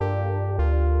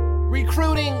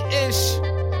Recruiting-ish.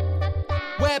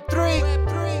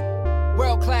 Web3.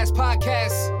 World-class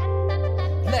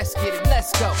podcast. Let's get it,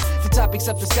 let's go. The topics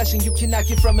of discussion you cannot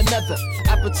get from another.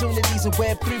 Opportunities in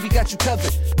Web3, we got you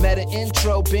covered. Meta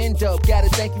intro, been dope. Gotta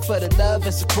thank you for the love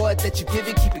and support that you give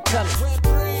it. Keep it coming.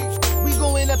 We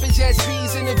going up in jet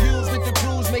speeds, interviews with the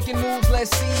crews, making moves.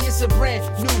 Let's see, it's a brand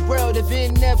new world of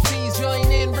NFTs.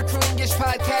 Join in Recruiting-ish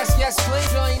podcast, yes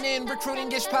please. Join in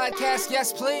Recruiting-ish podcast,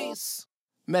 yes please.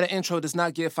 Meta Intro does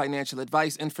not give financial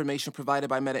advice. Information provided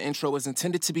by Meta Intro is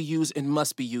intended to be used and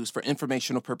must be used for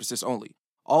informational purposes only.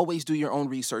 Always do your own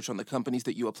research on the companies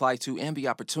that you apply to and the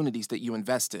opportunities that you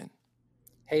invest in.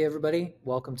 Hey, everybody.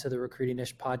 Welcome to the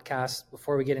Recruiting-ish podcast.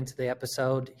 Before we get into the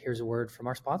episode, here's a word from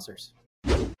our sponsors.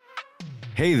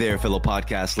 Hey there, fellow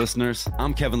podcast listeners.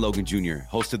 I'm Kevin Logan Jr.,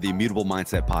 host of the Immutable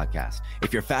Mindset podcast.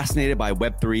 If you're fascinated by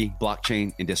Web3,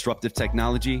 blockchain, and disruptive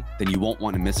technology, then you won't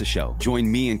want to miss a show.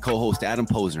 Join me and co-host Adam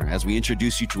Posner as we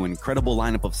introduce you to an incredible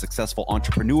lineup of successful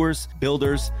entrepreneurs,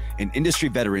 builders, and industry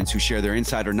veterans who share their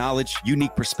insider knowledge,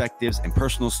 unique perspectives, and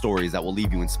personal stories that will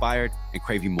leave you inspired and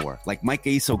craving more. Like Mike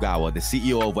Isogawa, the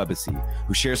CEO of Webacy,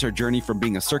 who shares her journey from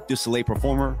being a Cirque du Soleil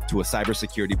performer to a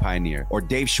cybersecurity pioneer. Or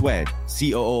Dave Schwed,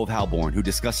 COO of Halborn, who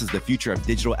discusses the future of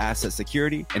digital asset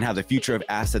security and how the future of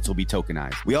assets will be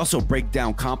tokenized. We also break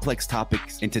down complex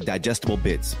topics into digestible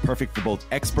bits, perfect for both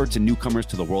experts and newcomers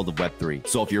to the world of Web3.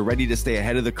 So if you're ready to stay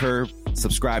ahead of the curve,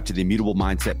 subscribe to the Immutable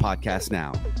Mindset podcast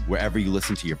now, wherever you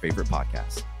listen to your favorite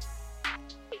podcasts.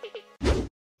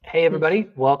 Hey, everybody.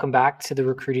 Welcome back to the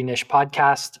Recruiting-ish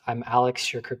podcast. I'm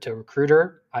Alex, your crypto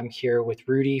recruiter. I'm here with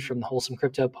Rudy from the Wholesome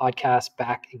Crypto podcast,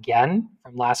 back again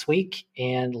from last week,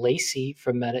 and Lacey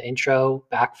from Meta Intro,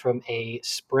 back from a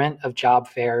sprint of job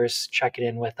fairs, checking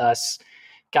in with us.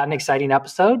 Got an exciting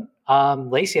episode.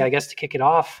 Lacey, I guess to kick it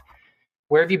off,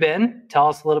 where have you been? Tell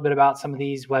us a little bit about some of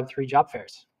these Web3 job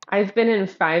fairs. I've been in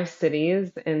 5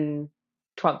 cities in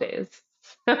 12 days.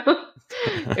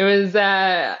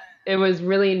 It was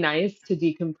really nice to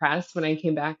decompress when I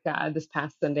came back this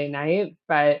past Sunday night,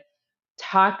 but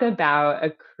talk about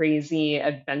a crazy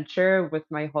adventure with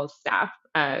my whole staff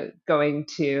going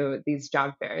to these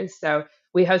job fairs. So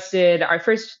we hosted our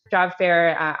first job fair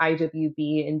at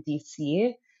IWB in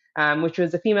DC, which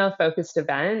was a female-focused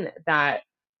event that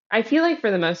I feel like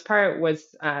for the most part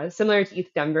was similar to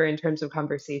ETH Denver in terms of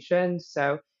conversation.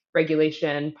 So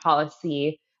regulation,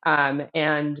 policy,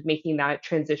 and making that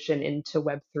transition into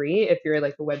Web3 if you're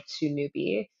like a Web2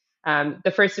 newbie.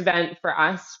 The first event for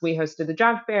us, we hosted the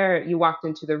job fair. You walked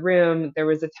into the room. There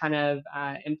was a ton of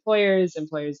employers on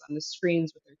the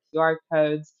screens with their QR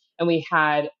codes. And we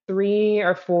had 3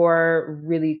 or 4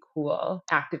 really cool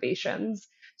activations.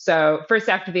 So first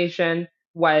activation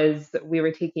was we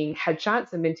were taking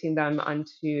headshots and minting them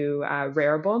onto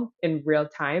Rarible in real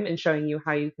time and showing you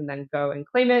how you can then go and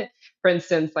claim it. For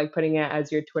instance, like putting it as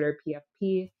your Twitter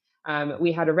PFP.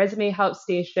 We had a resume help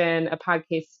station, a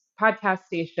podcast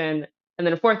station, and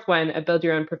then a fourth one, a build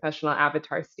your own professional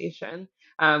avatar station,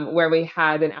 where we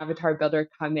had an avatar builder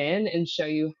come in and show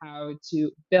you how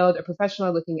to build a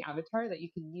professional looking avatar that you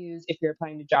can use if you're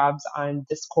applying to jobs on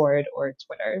Discord or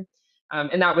Twitter.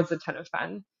 And that was a ton of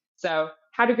fun. So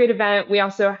had a great event. We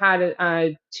also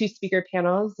had 2 speaker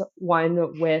panels,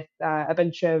 one with a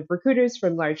bunch of recruiters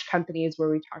from large companies where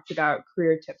we talked about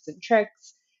career tips and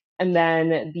tricks. And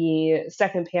then the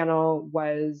second panel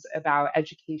was about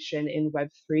education in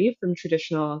Web3 from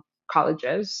traditional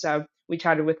colleges. So we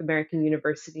chatted with American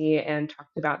University and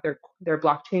talked about their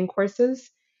blockchain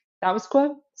courses. That was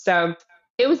cool. So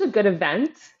it was a good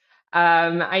event.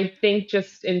 I think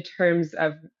just in terms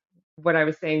of what I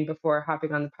was saying before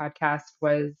hopping on the podcast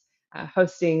was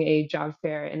hosting a job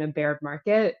fair in a bear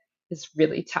market is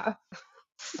really tough.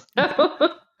 So,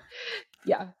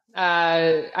 yeah,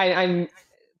 I'm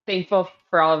thankful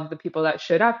for all of the people that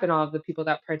showed up and all of the people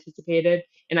that participated.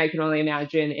 And I can only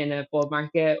imagine in a bull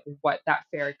market what that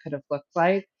fair could have looked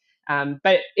like.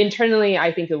 But internally,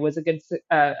 I think it was a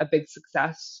big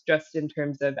success just in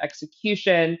terms of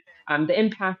execution, the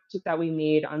impact that we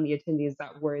made on the attendees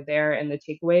that were there and the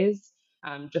takeaways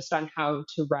just on how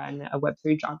to run a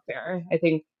Web3 job fair. I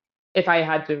think if I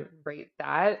had to rate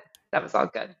that was all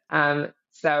good.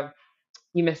 So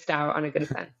you missed out on a good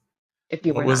event if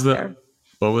you were not there.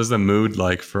 What was the mood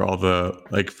like for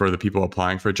for the people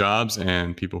applying for jobs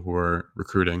and people who were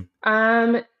recruiting?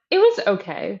 It was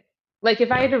okay. Like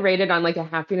if I had to rate it on like a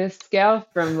happiness scale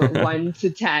from 1 to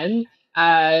 10,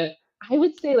 I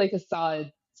would say like a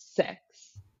solid 6.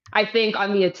 I think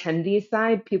on the attendee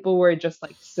side, people were just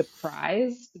like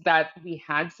surprised that we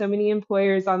had so many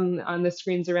employers on the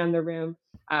screens around the room.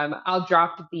 I'll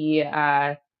drop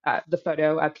the the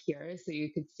photo up here, so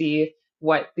you could see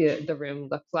what the room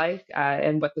looked like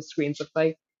and what the screens looked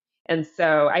like. And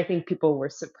so I think people were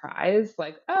surprised,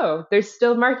 like, oh, there's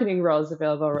still marketing roles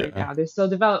available right Yeah. now. There's still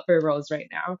developer roles right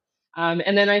now.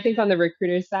 And then I think on the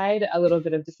recruiter side, a little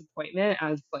bit of disappointment,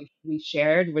 as like we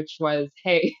shared, which was,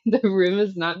 hey, the room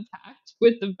is not packed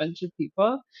with a bunch of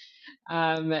people.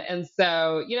 And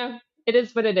so, it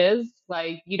is what it is.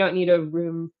 Like, you don't need a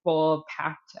room full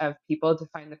packed of people to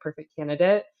find the perfect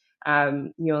candidate.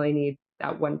 You only need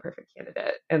that one perfect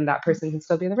candidate, and that person can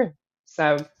still be in the room.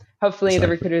 So hopefully the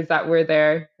Exactly. recruiters that were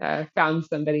there found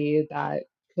somebody that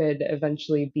could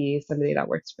eventually be somebody that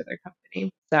works for their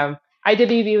company. So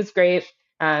IWB was great.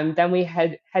 Then we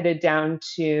headed down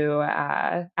to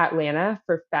Atlanta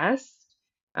for Fest.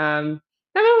 That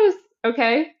was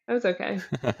okay. That was okay.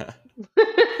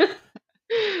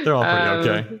 They're all pretty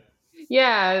okay.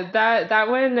 Yeah, that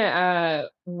one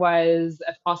was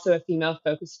also a female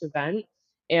focused event.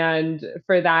 And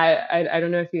for that, I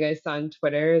don't know if you guys saw on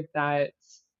Twitter that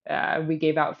we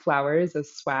gave out flowers as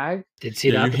swag. Did see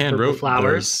Yeah, that, you the hand purple wrote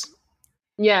flowers. those.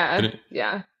 Yeah, Didn't-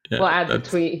 yeah. Yeah, We'll add the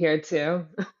tweet here too.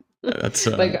 that's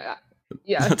Like,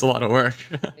 yeah. that's a lot of work.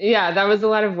 Yeah, that was a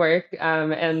lot of work.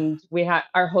 And we had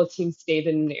our whole team stayed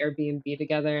in an Airbnb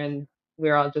together, and we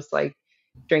were all just like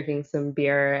drinking some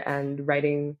beer and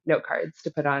writing note cards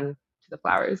to put on to the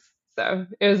flowers. So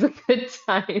it was a good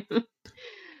time.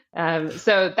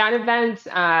 So that event,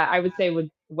 I would say,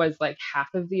 was like half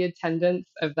of the attendance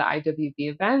of the IWB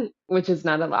event, which is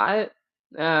not a lot.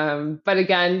 But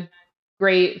again,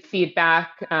 great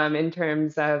feedback in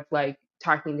terms of like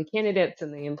talking to candidates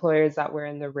and the employers that were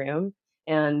in the room,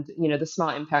 and the small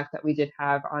impact that we did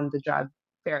have on the job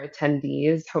fair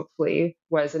attendees hopefully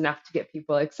was enough to get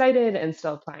people excited and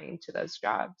still applying to those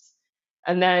jobs.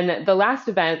 And then the last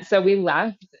event, so we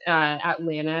left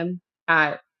Atlanta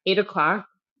at 8 o'clock,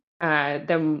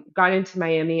 then got into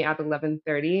Miami at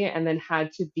 11:30, and then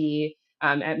had to be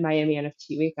at Miami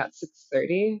NFT Week at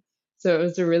 6:30. So it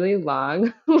was a really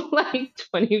long, like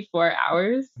 24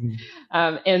 hours.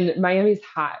 And Miami's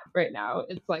hot right now.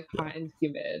 It's like hot and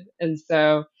humid. And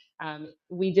so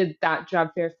we did that job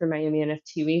fair for Miami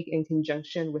NFT Week in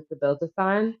conjunction with the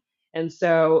Build-a-thon. And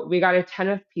so we got a ton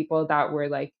of people that were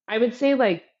like, I would say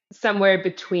like somewhere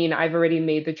between I've already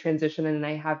made the transition and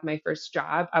I have my first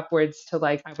job upwards to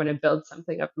like I want to build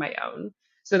something of my own.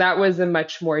 So that was a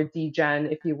much more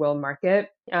degen, if you will, market.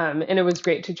 And it was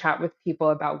great to chat with people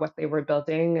about what they were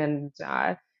building and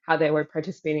how they were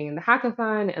participating in the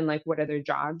hackathon and like what other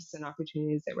jobs and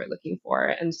opportunities they were looking for.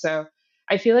 And so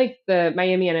I feel like the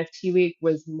Miami NFT Week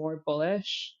was more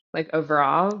bullish, like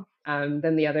overall,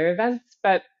 than the other events.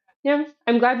 But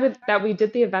I'm glad that we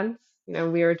did the events.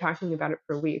 We were talking about it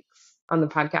for weeks on the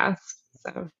podcast.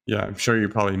 So Yeah, I'm sure you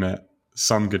probably met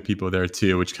some good people there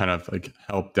too, which kind of like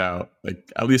helped out,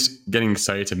 like at least getting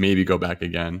excited to maybe go back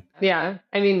again. yeah,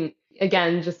 I mean,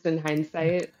 again, just in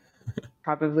hindsight,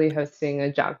 probably hosting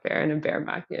a job fair in a bear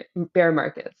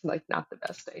market's like not the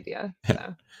best idea.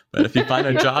 So. But if you find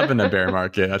a job in a bear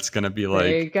market, that's going to be There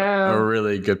you like go. a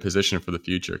really good position for the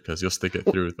future because you'll stick it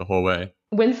through the whole way.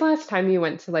 When's the last time you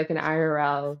went to like an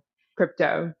IRL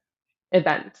crypto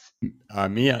event?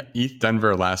 Me at ETH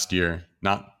Denver last year,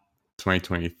 not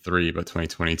 2023, but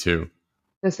 2022.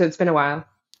 So it's been a while.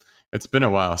 It's been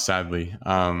a while, sadly.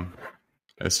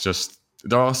 It's just,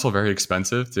 they're also very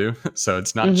expensive too. So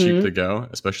it's not cheap to go,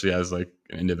 especially as like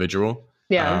an individual.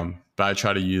 Yeah. But I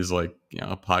try to use like,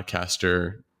 a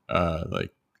podcaster,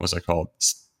 like what's that called?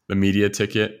 The media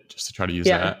ticket, just to try to use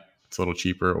that. It's a little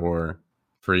cheaper or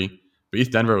free. But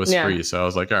ETH Denver was free. So I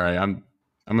was like, all right, I'm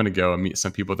going to go and meet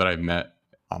some people that I've met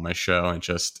on my show and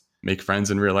just make friends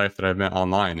in real life that I've met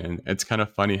online. And it's kind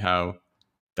of funny how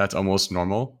that's almost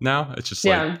normal now. It's just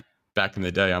like back in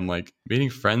the day, I'm like meeting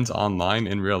friends online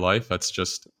in real life. That's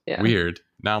just weird.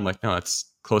 Now I'm like, no, it's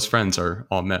close friends are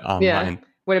all met online. Yeah.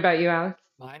 What about you, Alex?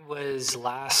 Mine was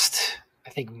last, I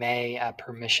think, May at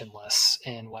Permissionless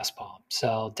in West Palm.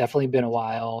 So definitely been a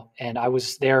while. And I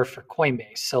was there for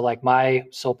Coinbase. So like my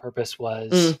sole purpose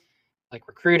was like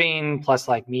recruiting plus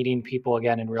like meeting people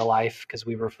again in real life because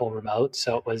we were full remote.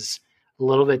 So it was a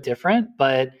little bit different.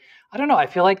 But I don't know. I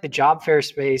feel like the job fair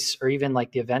space or even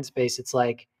like the event space, it's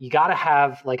like you got to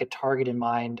have like a target in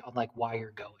mind on like why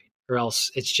you're going. Or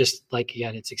else it's just like,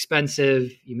 again, it's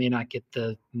expensive. You may not get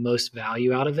the most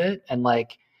value out of it. And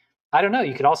like, I don't know,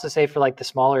 you could also say for like the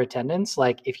smaller attendance,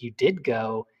 like if you did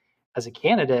go as a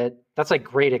candidate, that's like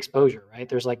great exposure, right?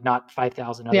 There's like not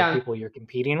 5,000 other people you're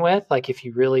competing with. Like if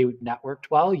you really networked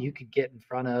well, you could get in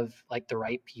front of like the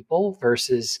right people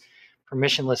versus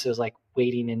permissionless, it was like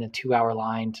waiting in a 2-hour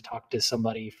line to talk to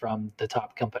somebody from the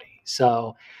top company.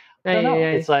 So I don't know.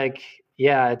 It's like,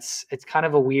 it's kind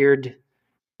of a weird,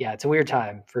 it's a weird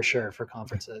time for sure for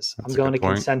conferences. I'm going to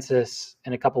Consensus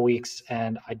in a couple weeks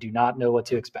and I do not know what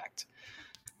to expect.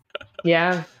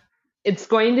 Yeah. It's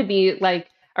going to be like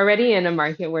already in a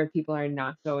market where people are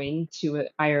not going to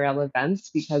IRL events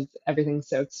because everything's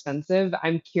so expensive.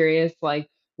 I'm curious like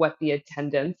what the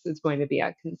attendance is going to be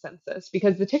at Consensus,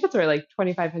 because the tickets are like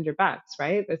 $2,500,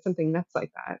 right? There's something nuts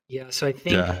like that. Yeah, so I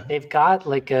think they've got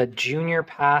like a junior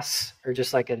pass or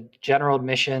just like a general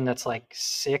admission that's like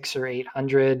 $600 or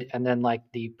 $800, and then like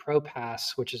the pro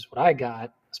pass, which is what I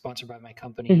got, sponsored by my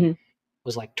company,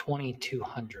 was like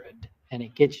 $2,200, and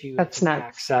it gets you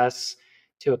access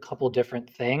to a couple different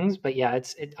things. But yeah,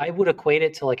 I would equate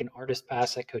it to like an artist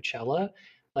pass at Coachella.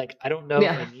 Like, I don't know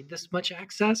if I need this much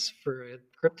access for a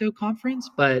crypto conference,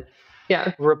 but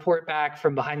report back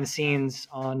from behind the scenes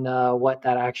on what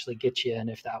that actually gets you and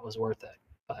if that was worth it.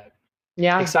 But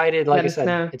excited, like I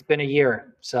said, it's been a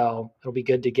year, so it'll be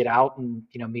good to get out and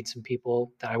meet some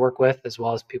people that I work with as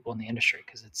well as people in the industry,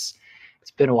 because it's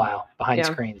been a while behind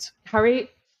screens.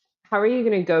 How are you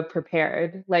going to go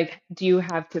prepared? Like, do you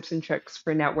have tips and tricks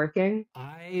for networking?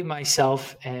 I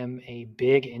myself am a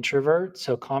big introvert.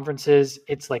 So conferences,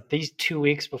 it's like these 2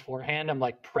 weeks beforehand, I'm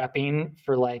like prepping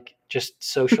for like just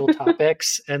social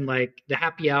topics and like the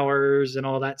happy hours and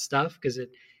all that stuff, because it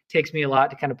takes me a lot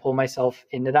to kind of pull myself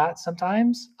into that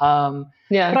sometimes. But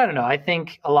I don't know. I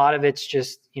think a lot of it's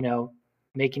just,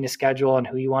 making a schedule and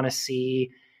who you want to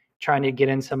see, trying to get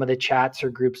in some of the chats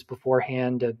or groups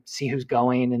beforehand to see who's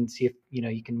going and see if,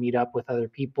 you can meet up with other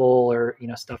people or,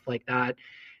 stuff like that.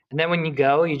 And then when you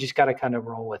go, you just got to kind of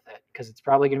roll with it, because it's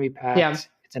probably going to be packed. Yeah.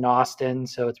 It's in Austin,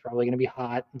 so it's probably going to be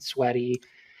hot and sweaty.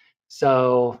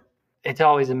 So it's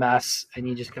always a mess, and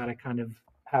you just got to kind of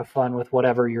have fun with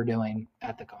whatever you're doing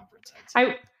at the conference.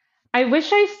 I wish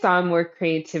I saw more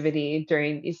creativity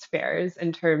during these fairs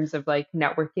in terms of like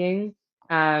networking.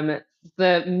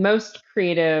 The most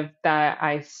creative that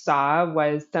I saw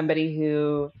was somebody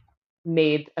who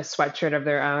made a sweatshirt of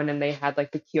their own, and they had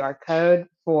like the QR code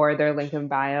for their link in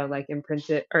bio, like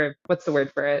imprinted, or what's the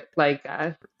word for it? Like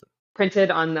printed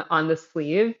on the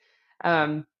sleeve.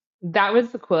 That was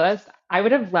the coolest. I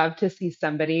would have loved to see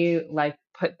somebody like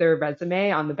put their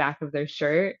resume on the back of their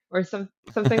shirt or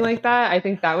something like that. I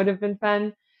think that would have been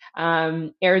fun.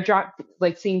 Airdrop,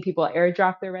 like seeing people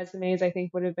airdrop their resumes, I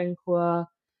think would have been cool.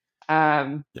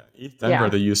 ETH Denver,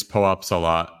 they use POAPs a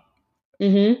lot.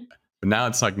 But now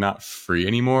it's like not free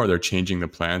anymore. They're changing the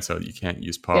plan so you can't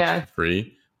use POAPs for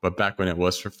free. But back when it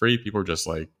was for free, people were just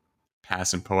like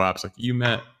passing POAPs. Like, you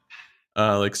met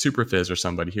like Superfizz or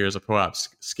somebody. Here's a POAP,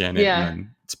 scan it, and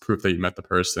then it's proof that you met the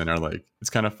person. Or like, it's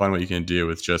kind of fun what you can do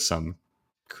with just some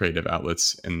creative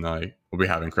outlets in like what we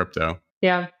have in crypto.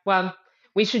 Yeah, well,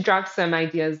 we should drop some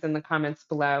ideas in the comments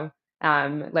below,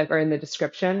 or in the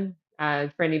description,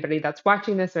 for anybody that's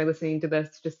watching this or listening to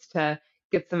this, just to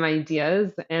get some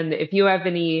ideas. And if you have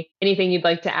anything you'd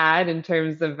like to add in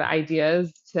terms of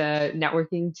ideas to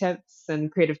networking tips and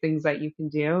creative things that you can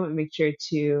do, make sure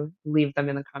to leave them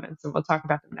in the comments, and we'll talk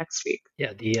about them next week.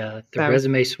 Yeah, the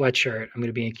resume sweatshirt, I'm going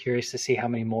to be curious to see how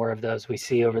many more of those we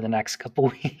see over the next couple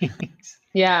weeks.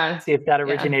 Yeah. See if that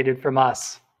originated from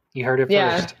us. You heard it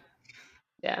first.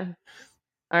 Yeah.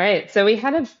 All right. So we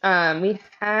had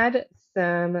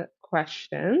some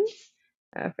questions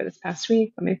for this past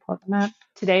week. Let me pull them up.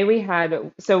 Today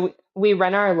we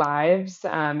run our lives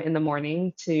in the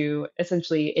morning to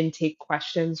essentially intake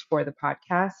questions for the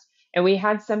podcast. And we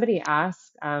had somebody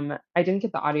ask, I didn't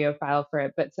get the audio file for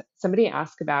it, but somebody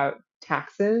asked about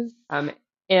taxes.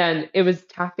 And it was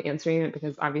tough answering it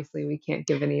because obviously we can't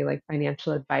give any like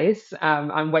financial advice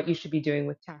on what you should be doing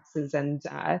with taxes and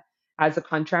as a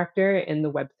contractor in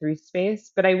the Web3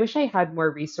 space. But I wish I had more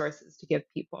resources to give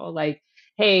people, like,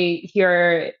 hey,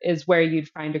 here is where you'd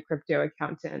find a crypto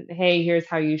accountant. Hey, here's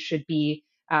how you should be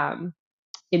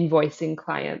invoicing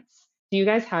clients. Do you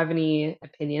guys have any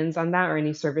opinions on that, or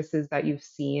any services that you've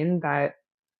seen that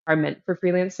are meant for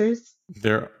freelancers?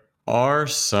 There are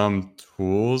some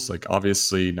tools. Like,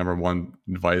 obviously, number one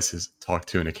advice is talk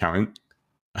to an accountant.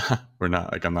 I'm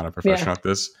not a professional at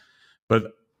this,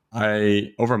 but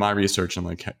over my research and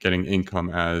like getting income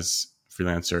as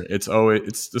freelancer,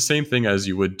 it's the same thing as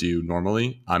you would do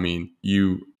normally. I mean,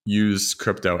 you use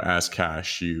crypto as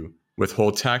cash, you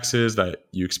withhold taxes that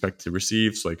you expect to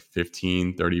receive, so like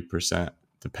 15-30%,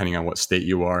 depending on what state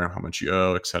you are and how much you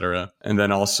owe, etc. And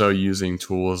then also using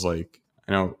tools like,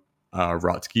 I know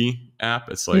Rotki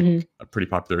app, it's like a pretty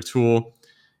popular tool.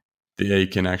 They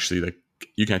can actually like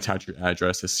you can attach your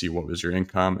address to see what was your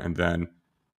income and then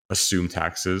assume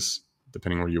taxes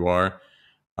depending where you are.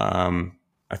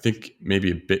 I think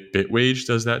maybe Bitwage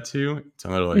does that too. It's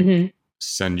another like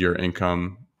send your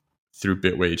income through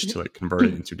Bitwage to like convert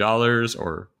it into dollars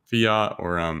or fiat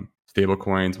or stable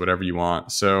coins, whatever you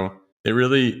want. So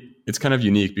it's kind of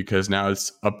unique because now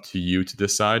it's up to you to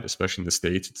decide, especially in the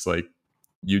States. It's like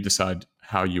you decide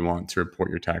how you want to report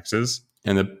your taxes.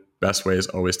 And the best way is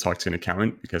always talk to an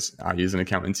accountant, because I use an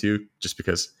accountant too, just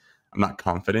because I'm not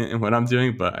confident in what I'm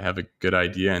doing, but I have a good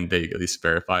idea and they at least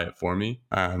verify it for me.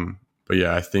 But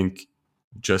yeah, I think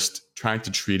just trying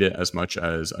to treat it as much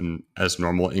as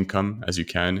normal income as you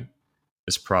can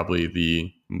is probably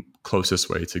the closest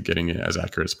way to getting it as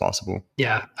accurate as possible.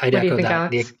 Yeah, I'd echo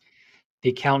that. The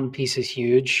accountant piece is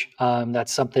huge.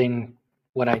 That's something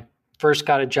when I first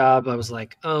got a job, I was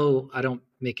like, oh, I don't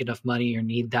make enough money or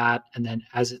need that. And then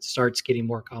as it starts getting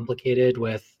more complicated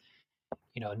with,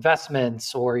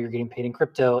 investments, or you're getting paid in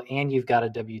crypto and you've got a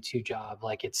W-2 job,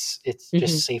 like it's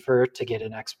just safer to get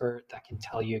an expert that can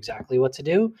tell you exactly what to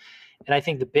do. And I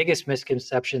think the biggest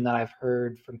misconception that I've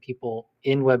heard from people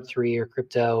in Web3 or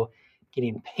crypto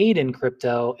getting paid in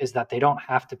crypto is that they don't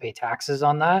have to pay taxes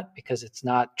on that because it's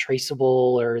not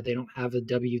traceable or they don't have a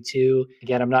W-2.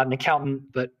 Again, I'm not an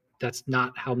accountant, but that's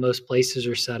not how most places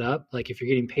are set up. Like if you're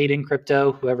getting paid in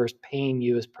crypto, whoever's paying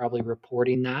you is probably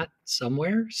reporting that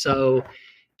somewhere. So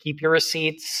keep your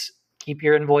receipts, keep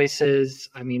your invoices.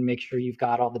 Make sure you've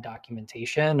got all the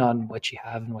documentation on what you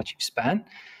have and what you've spent.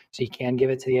 So you can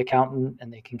give it to the accountant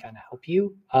and they can kind of help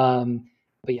you.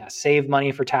 But yeah, save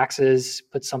money for taxes,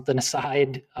 put something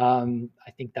aside.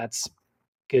 I think that's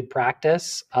good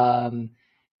practice. And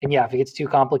yeah, if it gets too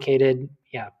complicated,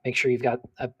 make sure you've got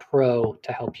a pro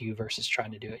to help you versus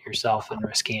trying to do it yourself and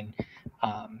risking,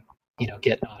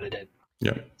 getting audited.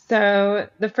 Yeah. So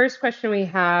the first question we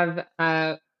have,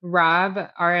 Rob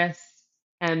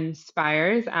RSM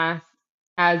Spires asks,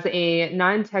 as a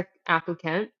non-tech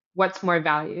applicant, what's more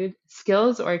valued,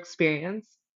 skills or experience?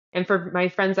 And for my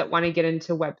friends that want to get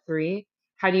into Web3,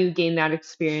 how do you gain that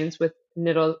experience with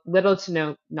little to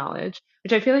no knowledge?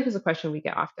 Which I feel like is a question we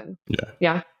get often.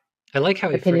 Yeah. I like how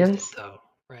he phrased it though,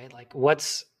 right? Like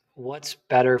what's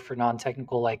better for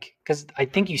non-technical, like, because I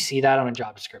think you see that on a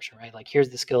job description, right? Like here's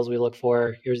the skills we look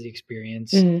for, here's the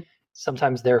experience.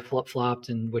 Sometimes they're flip-flopped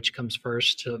and which comes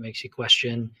first, so it makes you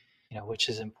question, which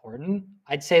is important.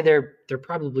 I'd say they're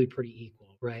probably pretty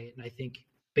equal, right? And I think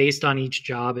based on each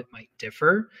job, it might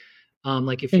differ.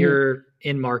 Like if you're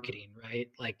in marketing, right?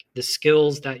 Like the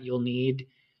skills that you'll need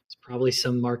is probably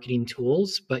some marketing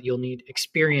tools, but you'll need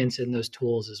experience in those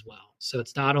tools as well. So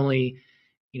it's not only,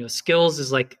 skills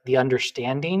is like the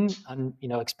understanding, and,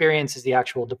 experience is the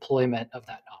actual deployment of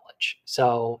that knowledge.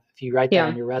 So if you write that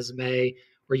on your resume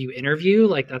or you interview,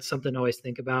 like that's something to always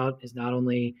think about, is not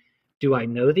only do I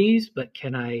know these, but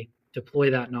can I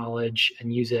deploy that knowledge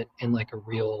and use it in like a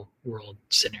real world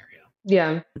scenario?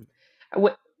 Yeah.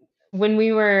 When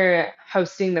we were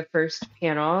hosting the first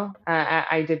panel at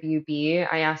IWB,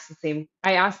 I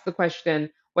asked the question,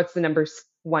 what's the number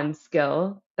one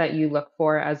skill that you look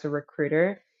for as a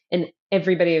recruiter? And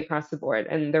everybody across the board,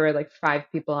 and there were like 5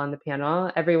 people on the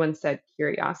panel, everyone said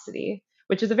curiosity,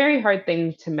 which is a very hard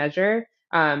thing to measure.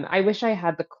 I wish I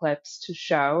had the clips to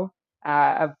show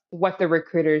of what the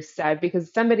recruiters said,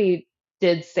 because somebody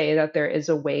did say that there is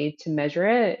a way to measure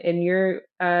it in your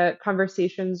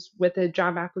conversations with a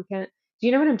job applicant. Do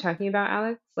you know what I'm talking about,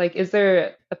 Alex? Like, is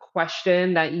there a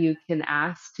question that you can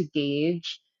ask to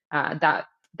gauge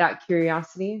that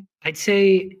curiosity? I'd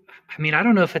say, I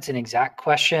don't know if it's an exact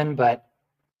question, but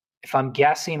if I'm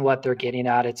guessing what they're getting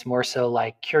at, it's more so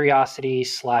like curiosity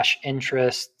 /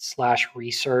 interest /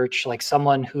 research, like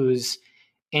someone who's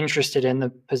interested in the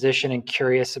position and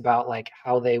curious about like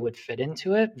how they would fit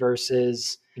into it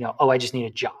versus, I just need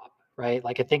a job, right?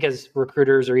 Like I think as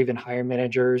recruiters or even hiring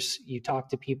managers, you talk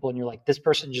to people and you're like, this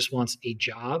person just wants a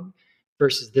job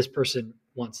versus this person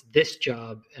wants this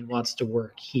job and wants to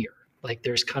work here. Like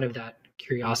there's kind of that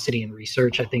curiosity and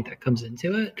research, I think, that comes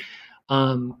into it.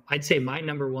 I'd say my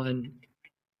number one,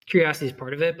 curiosity is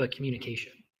part of it, but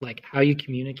communication, like how you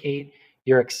communicate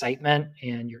your excitement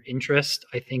and your interest,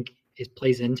 I think it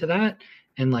plays into that.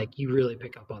 And like, you really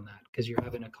pick up on that because you're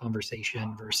having a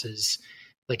conversation versus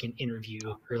like an interview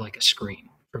or like a screen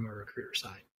from a recruiter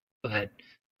side. But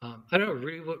I don't know,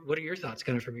 really, what are your thoughts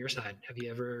kind of from your side? Have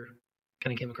you ever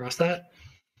kind of came across that?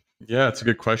 Yeah, it's a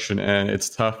good question. And it's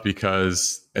tough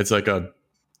because it's like a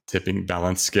tipping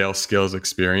balance scale, skills,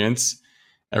 experience.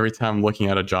 Every time I'm looking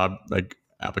at a job, like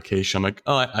application. I'm like,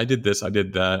 oh, I did this, I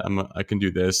did that. I can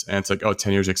do this. And it's like, oh,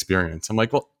 10 years experience. I'm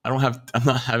like, well,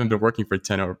 haven't been working for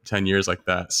 10 years like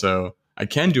that. So I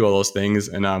can do all those things,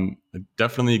 and I'm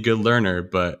definitely a good learner.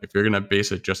 But if you're going to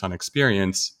base it just on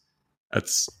experience,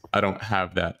 I don't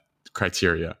have that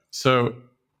criteria. So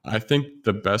I think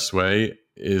the best way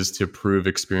is to prove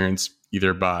experience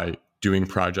either by doing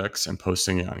projects and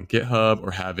posting it on GitHub,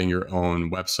 or having your own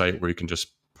website where you can just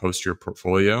post your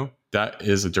portfolio. That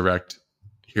is a direct,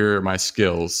 here are my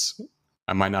skills.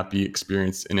 I might not be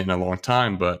experienced in it in a long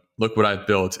time, but look what I've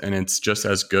built. And it's just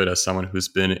as good as someone who's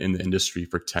been in the industry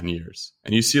for 10 years.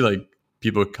 And you see like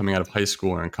people coming out of high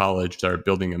school or in college that are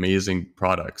building amazing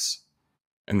products,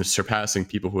 and they're surpassing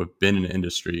people who have been in the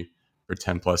industry for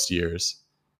 10 plus years.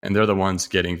 And they're the ones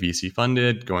getting VC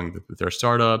funded, going with their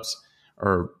startups,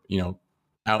 or,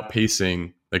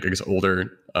 outpacing, like, I guess,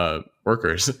 older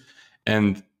workers.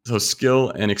 And so skill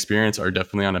and experience are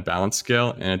definitely on a balance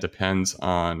scale, and it depends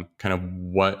on kind of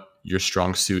what your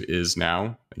strong suit is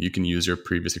now. You can use your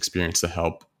previous experience to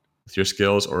help with your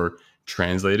skills or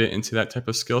translate it into that type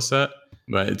of skill set.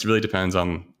 But it really depends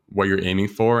on what you're aiming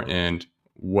for and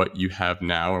what you have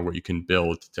now, or what you can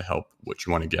build to help what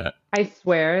you want to get. I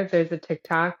swear there's a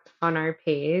TikTok on our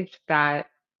page that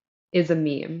is a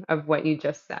meme of what you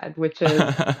just said, which is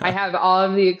I have all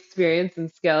of the experience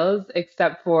and skills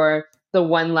except for the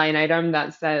one line item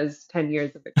that says 10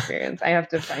 years of experience. I have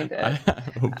to find it.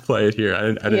 We'll play it here.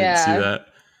 I didn't see that.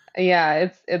 Yeah,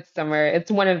 it's somewhere.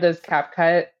 It's one of those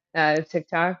CapCut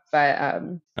TikTok, but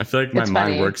I feel like my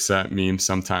mind works at memes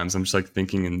sometimes. I'm just like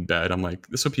thinking in bed. I'm like,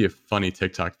 this would be a funny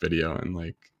TikTok video, and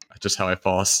like just how I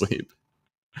fall asleep.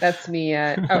 That's me.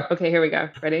 Okay, here we go.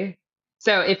 Ready?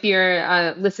 So if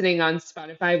you're listening on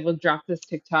Spotify, we'll drop this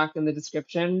TikTok in the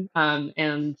description.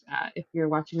 And if you're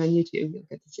watching on YouTube, you'll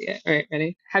get to see it. All right,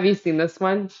 ready? Have you seen this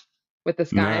one with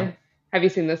this guy? No. Have you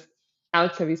seen this?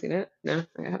 Alex, have you seen it? No?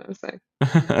 Okay, hold on a sec.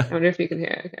 I wonder if you can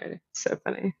hear it. Okay, it's so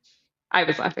funny. I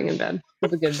was laughing in bed. It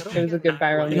was a good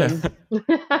viral meme.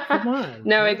 Come on.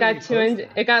 No, it got 200.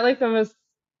 It got like almost.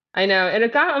 I know, and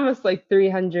it got almost like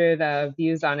 300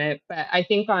 views on it. But I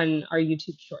think on our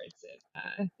YouTube Shorts,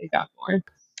 it got more.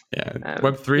 Yeah,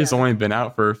 Web3 has only been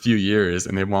out for a few years,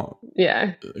 and they want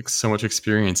like so much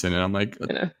experience in it. I'm like,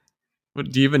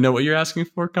 what, do you even know what you're asking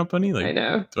for, company? Like, I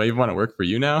know. Do I even want to work for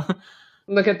you now?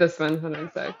 Look at this one. Hold on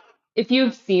a sec. If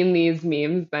you've seen these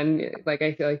memes, then like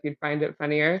I feel like you'd find it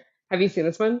funnier. Have you seen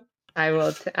this one? I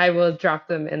will drop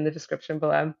them in the description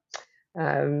below.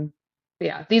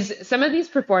 Yeah, some of these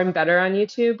perform better on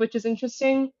YouTube, which is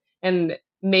interesting, and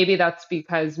maybe that's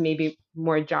because maybe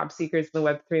more job seekers in the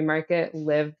Web3 market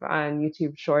live on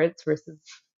YouTube Shorts versus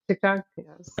TikTok.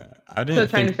 Yes. Still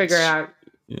trying to figure out.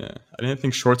 Yeah, I didn't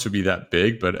think Shorts would be that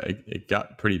big, but it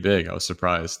got pretty big. I was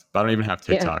surprised. But I don't even have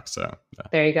TikTok, so. Yeah.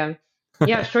 There you go.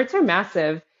 Yeah, Shorts are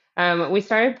massive. We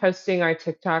started posting our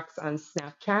TikToks on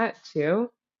Snapchat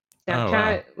too.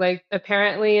 Snapchat, like,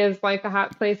 apparently is like a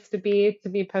hot place to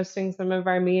be posting some of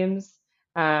our memes.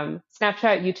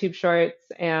 Snapchat, YouTube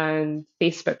Shorts, and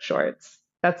Facebook Shorts.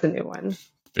 That's a new one.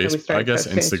 I guess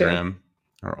Instagram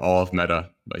or all of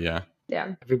Meta, but yeah.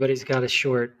 Yeah. Everybody's got a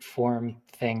short form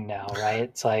thing now, right?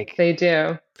 It's like they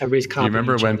do. Everybody's copying. Do you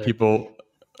remember when other. People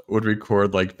would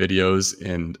record like videos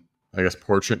in, I guess,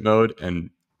 portrait mode, and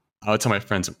I would tell my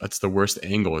friends, that's the worst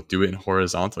angle. Do it in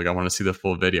horizontal. Like, I want to see the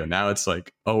full video. Now it's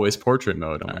like, oh, it's portrait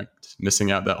mode. I'm like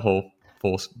missing out that whole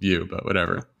full view, but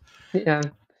whatever. Yeah.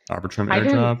 Arbitrum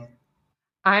airdrop.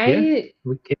 I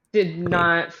did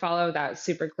not follow that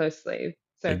super closely.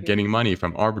 So like getting money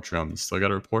from Arbitrum. You still got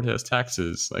to report it as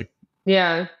taxes. Like,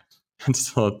 yeah. It's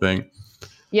still a thing.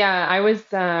 Yeah. I was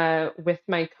with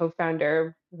my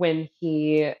co-founder when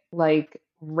he like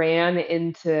ran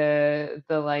into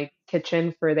the like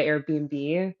kitchen for the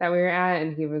Airbnb that we were at,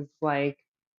 and he was like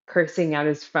cursing at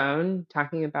his phone,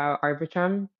 talking about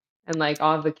Arbitrum and like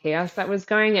all of the chaos that was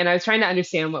going. And I was trying to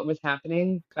understand what was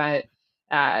happening, but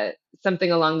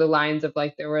something along the lines of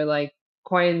like there were like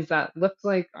coins that looked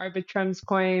like Arbitrum's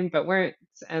coin but weren't,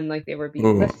 and like they were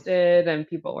being listed and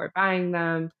people were buying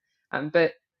them.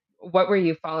 But what were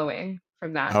you following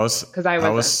from that? Because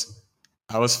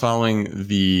I was following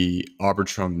the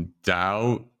Arbitrum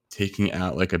DAO taking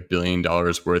out like $1 billion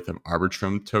worth of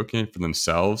Arbitrum token for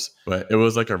themselves. But it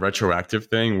was like a retroactive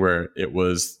thing where it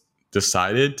was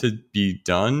decided to be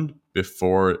done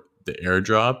before the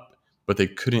airdrop, but they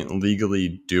couldn't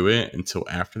legally do it until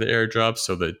after the airdrop.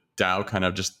 So the DAO kind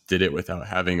of just did it without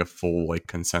having a full like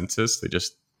consensus. They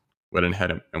just went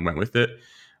ahead and went with it.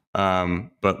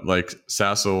 But like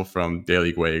Sassel from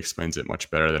Daily Way explains it much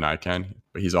better than I can,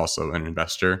 but he's also an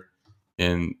investor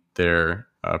in their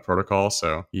protocol.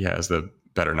 So he has the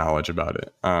better knowledge about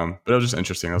it. But it was just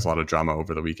interesting. There was a lot of drama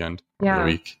over the weekend, over the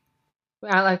week.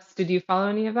 Alex, did you follow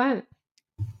any of that?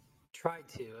 Tried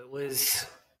to.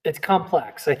 It's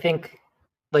complex. I think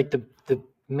like the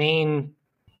main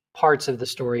parts of the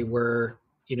story were,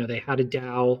 they had a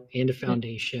DAO and a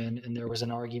foundation, and there was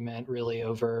an argument really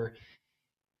over,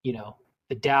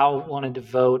 the DAO wanted to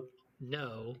vote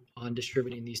no on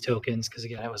distributing these tokens because,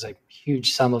 again, it was a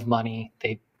huge sum of money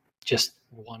they just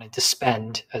wanted to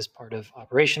spend as part of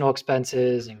operational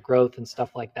expenses and growth and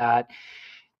stuff like that.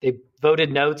 They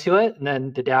voted no to it, and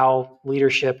then the DAO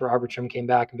leadership or Arbitrum came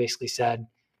back and basically said,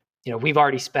 we've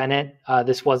already spent it.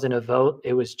 This wasn't a vote.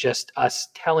 It was just us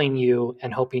telling you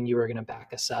and hoping you were going to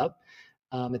back us up.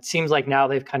 It seems like now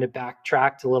they've kind of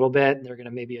backtracked a little bit, and they're going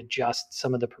to maybe adjust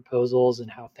some of the proposals and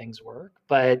how things work.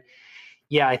 But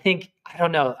yeah, I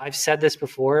don't know. I've said this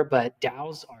before, but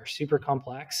DAOs are super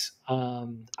complex.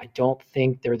 I don't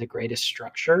think they're the greatest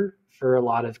structure for a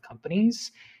lot of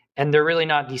companies, and they're really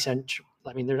not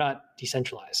they're not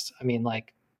decentralized.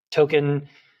 like token,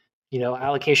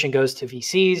 allocation goes to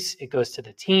VCs, it goes to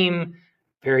the team.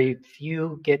 Very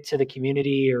few get to the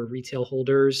community or retail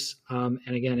holders. And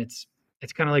again, it's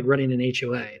kind of like running an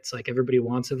HOA. It's like everybody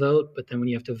wants a vote, but then when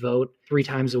you have to vote 3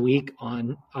 times a week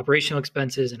on operational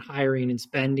expenses and hiring and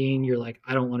spending, you're like,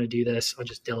 I don't want to do this. I'll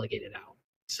just delegate it out.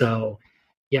 So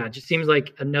yeah, it just seems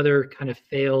like another kind of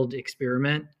failed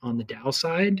experiment on the DAO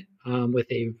side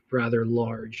with a rather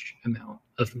large amount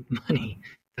of money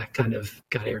that kind of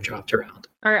got airdropped around.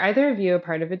 Are either of you a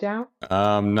part of a DAO?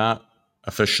 Not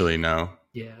officially, no.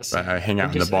 Yes. But I hang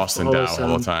out in the Boston DAO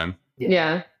all the time.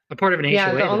 Yeah. I'm part of an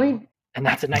HOA, and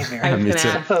that's a nightmare. Me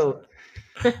too.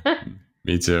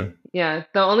 Me too. Yeah.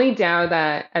 The only DAO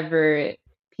that ever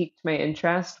piqued my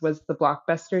interest was the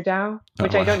Blockbuster DAO,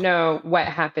 which I don't know what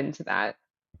happened to that,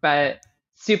 but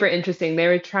super interesting. They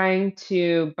were trying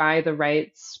to buy the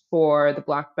rights for the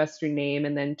Blockbuster name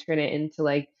and then turn it into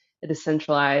like a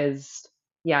decentralized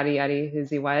yada yada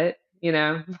who's what,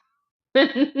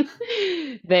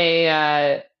 They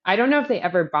I don't know if they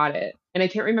ever bought it, and I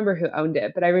can't remember who owned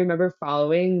it, but I remember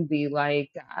following the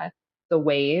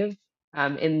wave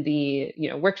in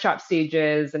the workshop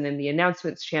stages and in the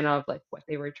announcements channel of like what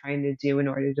they were trying to do in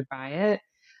order to buy it.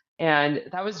 And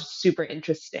that was super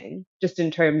interesting, just in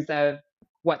terms of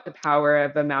what the power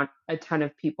of a ton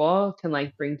of people can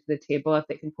like bring to the table if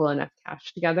they can pull enough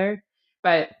cash together.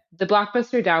 But the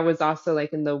Blockbuster DAO was also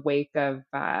like in the wake of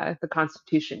the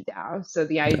Constitution DAO. So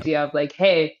the idea of like,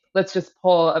 hey, let's just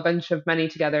pull a bunch of money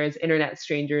together as internet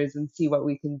strangers and see what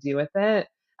we can do with it,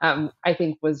 I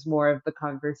think was more of the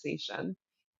conversation.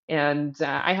 And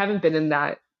I haven't been in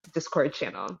that Discord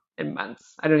channel in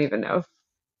months. I don't even know if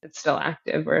it's still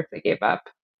active or if they gave up.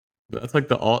 That's like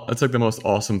the most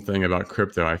awesome thing about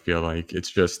crypto. I feel like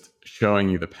it's just showing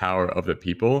you the power of the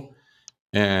people,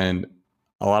 and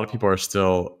a lot of people are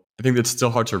still. I think it's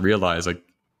still hard to realize. Like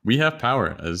we have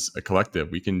power as a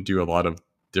collective. We can do a lot of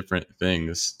different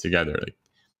things together,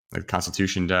 like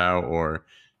Constitution DAO or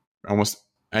almost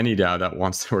any DAO that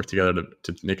wants to work together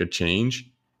to make a change.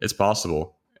 It's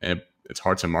possible, and it's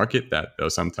hard to market that though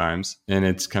sometimes. And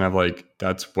it's kind of like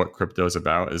that's what crypto is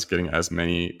about, is getting as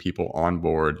many people on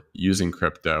board using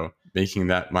crypto, making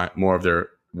that more of their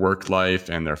work life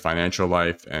and their financial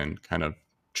life, and kind of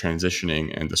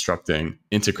transitioning and disrupting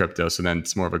into crypto. So then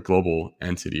it's more of a global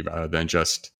entity rather than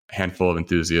just a handful of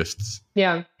enthusiasts.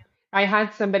 Yeah. I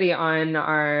had somebody on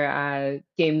our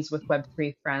Games with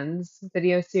Web3 Friends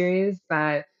video series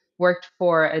that worked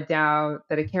for a DAO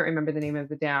that I can't remember the name of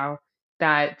the DAO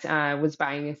that was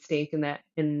buying a stake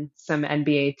in some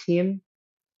NBA team,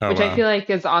 which wow. I feel like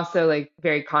is also like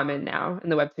very common now in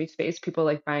the Web3 space. People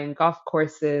like buying golf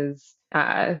courses.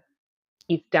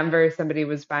 East Denver, somebody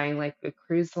was buying like a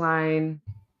cruise line.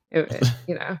 I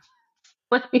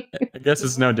guess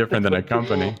it's no different than a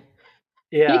company.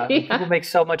 Yeah, people make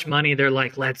so much money. They're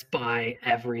like, let's buy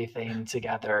everything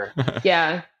together.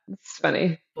 Yeah, it's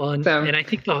funny. Well, and I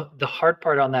think the hard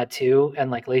part on that too, and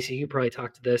like Lacey, you probably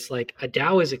talked to this, like a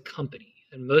DAO is a company.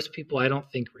 And most people, I don't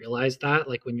think, realize that.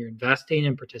 Like when you're investing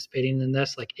and participating in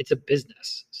this, like it's a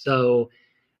business. So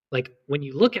like when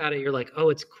you look at it, you're like, oh,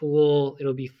 it's cool.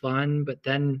 It'll be fun. But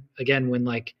then again, when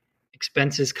like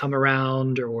expenses come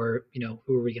around, or,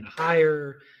 who are we going to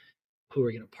hire? Who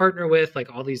we're going to partner with,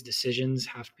 like all these decisions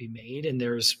have to be made, and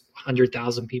there's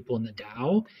 100,000 people in the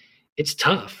DAO. It's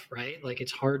tough, right? Like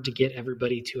it's hard to get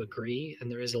everybody to agree,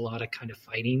 and there is a lot of kind of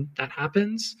fighting that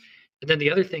happens. And then the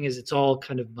other thing is it's all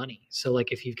kind of money. So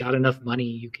like if you've got enough money,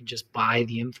 you can just buy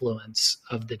the influence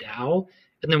of the DAO,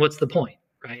 and then what's the point,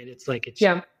 right? It's like it's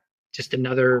just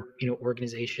another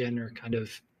organization or kind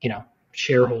of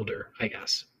shareholder, I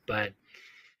guess. But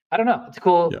I don't know. It's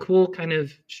cool kind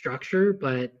of structure,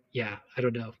 but yeah, I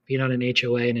don't know. Being on an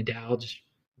HOA and a DAO just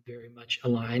very much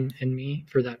align in me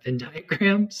for that Venn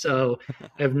diagram. So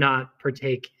I have not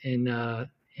partake in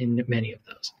many of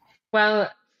those.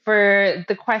 Well, for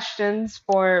the questions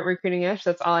for Recruiting-ish,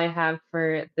 that's all I have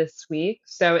for this week.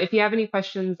 So if you have any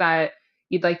questions that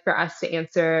you'd like for us to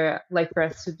answer, like for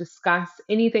us to discuss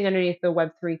anything underneath the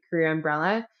Web3 career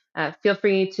umbrella, feel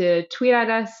free to tweet at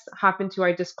us, hop into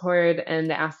our Discord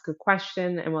and ask a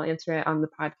question, and we'll answer it on the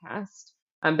podcast.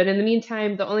 But in the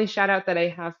meantime, the only shout out that I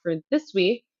have for this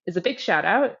week is a big shout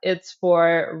out. It's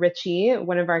for Richie,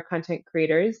 one of our content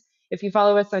creators. If you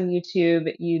follow us on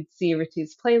YouTube, you'd see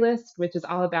Richie's playlist, which is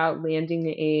all about landing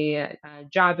a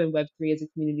job in Web3 as a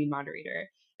community moderator.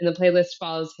 And the playlist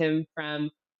follows him from,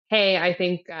 hey, I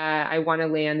think I want to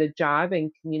land a job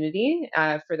in community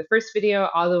for the first video,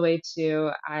 all the way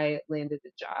to I landed a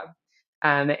job.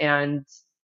 And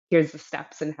here's the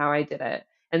steps and how I did it.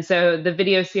 And so the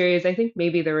video series, I think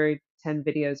maybe there were 10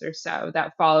 videos or so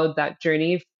that followed that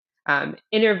journey.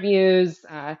 Interviews,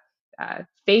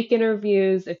 fake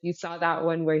interviews. If you saw that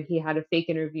one where he had a fake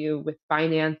interview with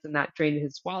Binance and that drained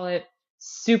his wallet,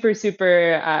 super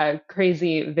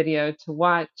crazy video to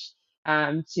watch.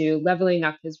 To leveling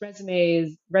up his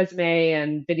resume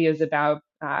and videos about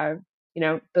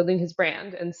building his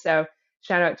brand. And so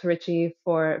shout out to Richie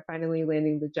for finally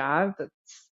landing the job.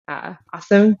 That's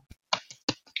awesome.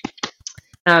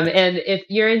 And if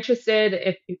you're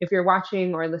interested, if you're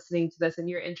watching or listening to this and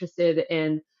you're interested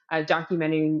in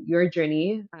documenting your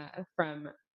journey from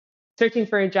searching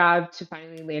for a job to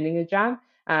finally landing a job,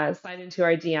 slide into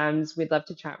our DMs. We'd love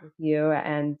to chat with you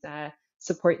and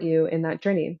support you in that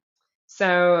journey.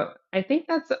 So I think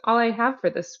that's all I have for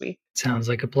this week. Sounds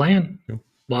like a plan.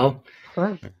 Well,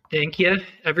 thank you,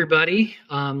 everybody.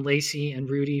 Lacey and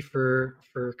Rudy for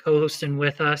co-hosting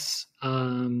with us.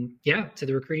 To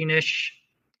the Recruiting-ish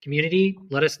community,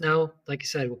 let us know, like I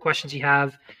said, what questions you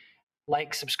have.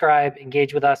 Like, subscribe,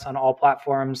 engage with us on all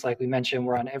platforms. Like we mentioned,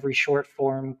 we're on every short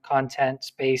form content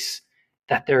space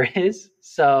that there is.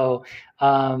 So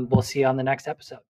we'll see you on the next episode.